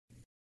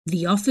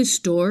The office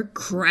door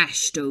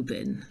crashed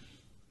open.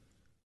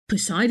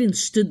 Poseidon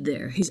stood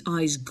there, his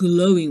eyes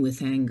glowing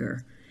with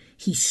anger.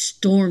 He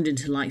stormed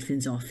into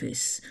Lightfin's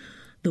office.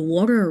 The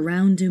water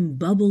around him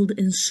bubbled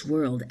and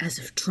swirled as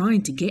if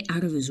trying to get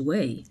out of his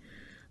way.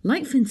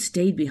 Lightfin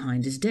stayed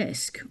behind his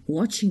desk,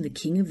 watching the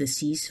King of the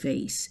Sea's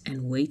face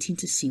and waiting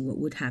to see what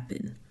would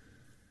happen.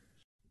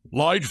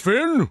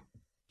 Lightfin?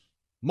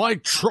 My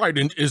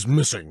trident is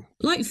missing.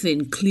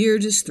 Lightfin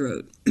cleared his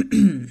throat.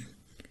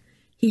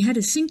 He had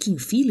a sinking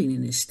feeling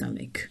in his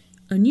stomach.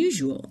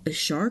 Unusual, as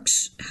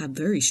sharks have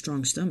very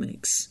strong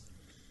stomachs.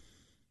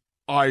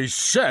 I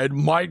said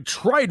my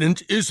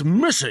trident is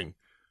missing.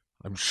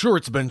 I'm sure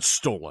it's been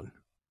stolen.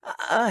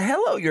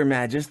 Hello, Your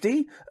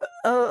Majesty.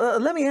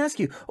 Let me ask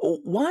you,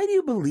 why do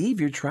you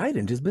believe your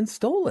trident has been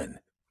stolen?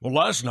 Well,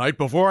 last night,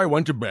 before I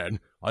went to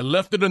bed, I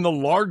left it in the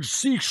large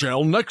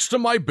seashell next to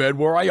my bed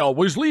where I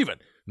always leave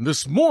it. And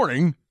this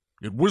morning,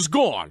 it was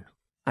gone.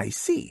 I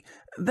see.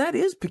 That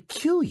is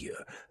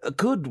peculiar.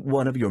 Could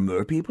one of your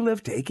merpeople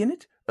have taken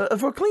it?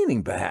 For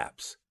cleaning,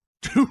 perhaps?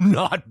 Do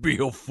not be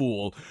a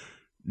fool.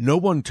 No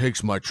one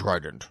takes my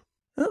trident.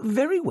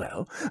 Very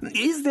well.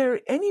 Is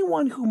there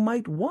anyone who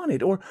might want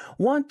it or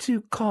want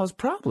to cause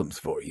problems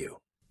for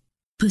you?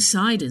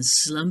 Poseidon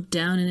slumped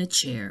down in a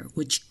chair,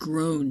 which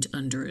groaned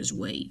under his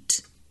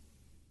weight.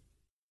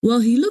 While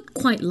he looked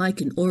quite like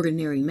an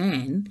ordinary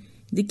man,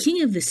 the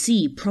King of the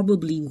Sea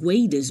probably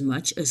weighed as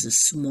much as a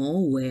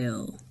small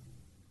whale.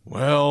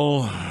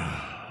 Well,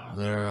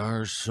 there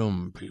are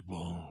some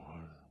people.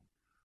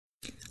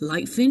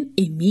 Lightfin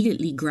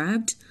immediately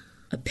grabbed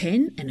a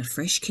pen and a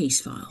fresh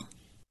case file.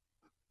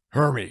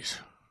 Hermes.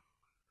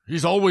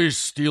 He's always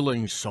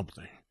stealing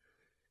something.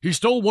 He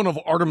stole one of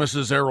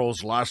Artemis's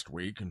arrows last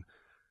week, and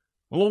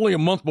only a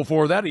month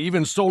before that he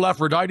even stole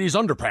Aphrodite's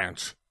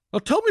underpants. Now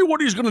tell me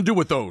what he's going to do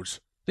with those.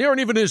 They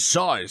aren't even his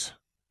size.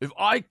 If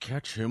I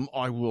catch him,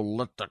 I will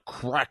let the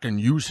Kraken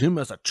use him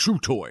as a chew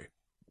toy.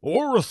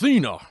 Or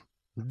Athena.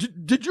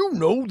 Did you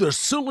know the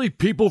silly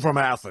people from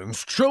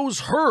Athens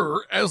chose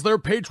her as their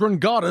patron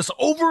goddess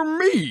over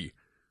me?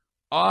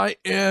 I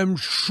am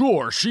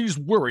sure she's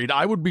worried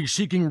I would be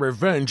seeking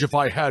revenge if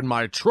I had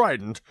my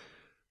trident,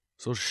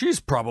 so she's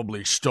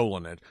probably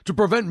stolen it to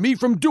prevent me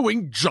from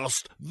doing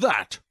just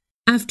that.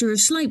 After a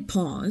slight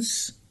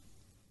pause,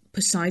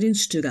 Poseidon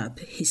stood up,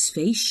 his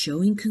face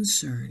showing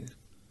concern.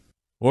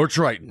 Or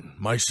Triton,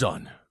 my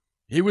son.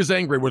 He was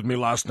angry with me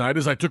last night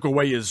as I took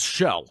away his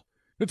shell.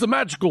 It's a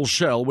magical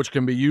shell which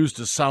can be used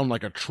to sound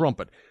like a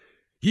trumpet.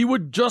 He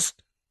would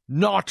just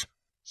not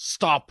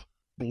stop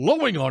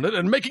blowing on it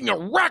and making a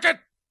racket.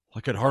 I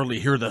could hardly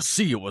hear the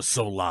sea, it was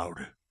so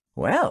loud.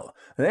 Well,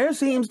 there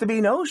seems to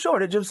be no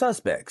shortage of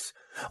suspects.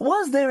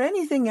 Was there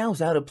anything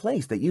else out of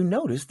place that you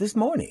noticed this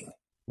morning?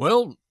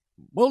 Well,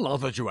 now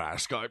that you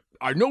ask,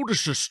 I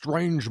noticed a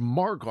strange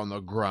mark on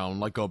the ground,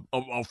 like a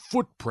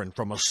footprint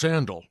from a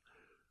sandal.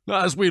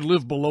 As we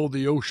live below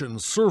the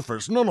ocean's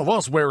surface, none of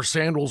us wear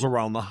sandals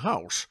around the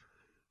house.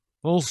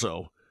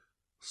 Also,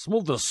 some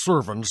of the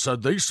servants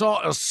said they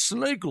saw a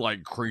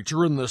snake-like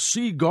creature in the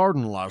sea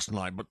garden last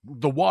night, but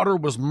the water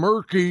was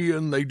murky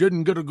and they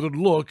didn't get a good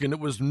look, and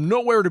it was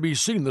nowhere to be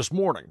seen this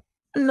morning.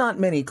 Not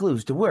many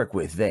clues to work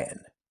with,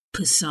 then.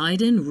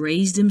 Poseidon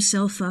raised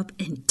himself up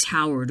and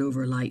towered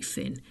over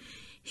Lightfin.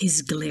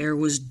 His glare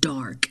was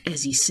dark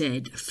as he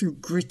said through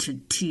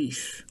gritted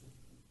teeth.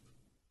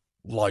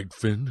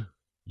 Lightfin,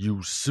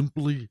 you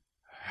simply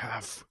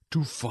have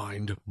to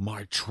find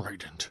my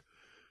trident.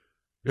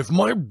 If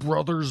my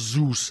brother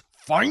Zeus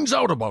finds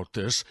out about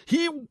this,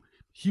 he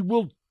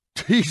will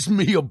tease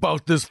me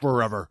about this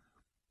forever.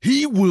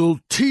 He will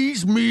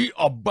tease me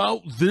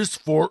about this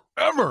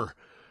forever.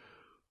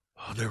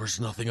 There is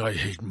nothing I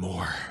hate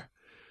more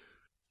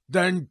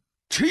than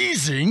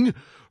teasing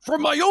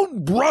from my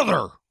own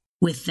brother.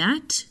 With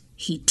that,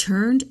 he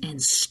turned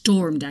and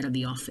stormed out of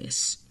the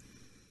office.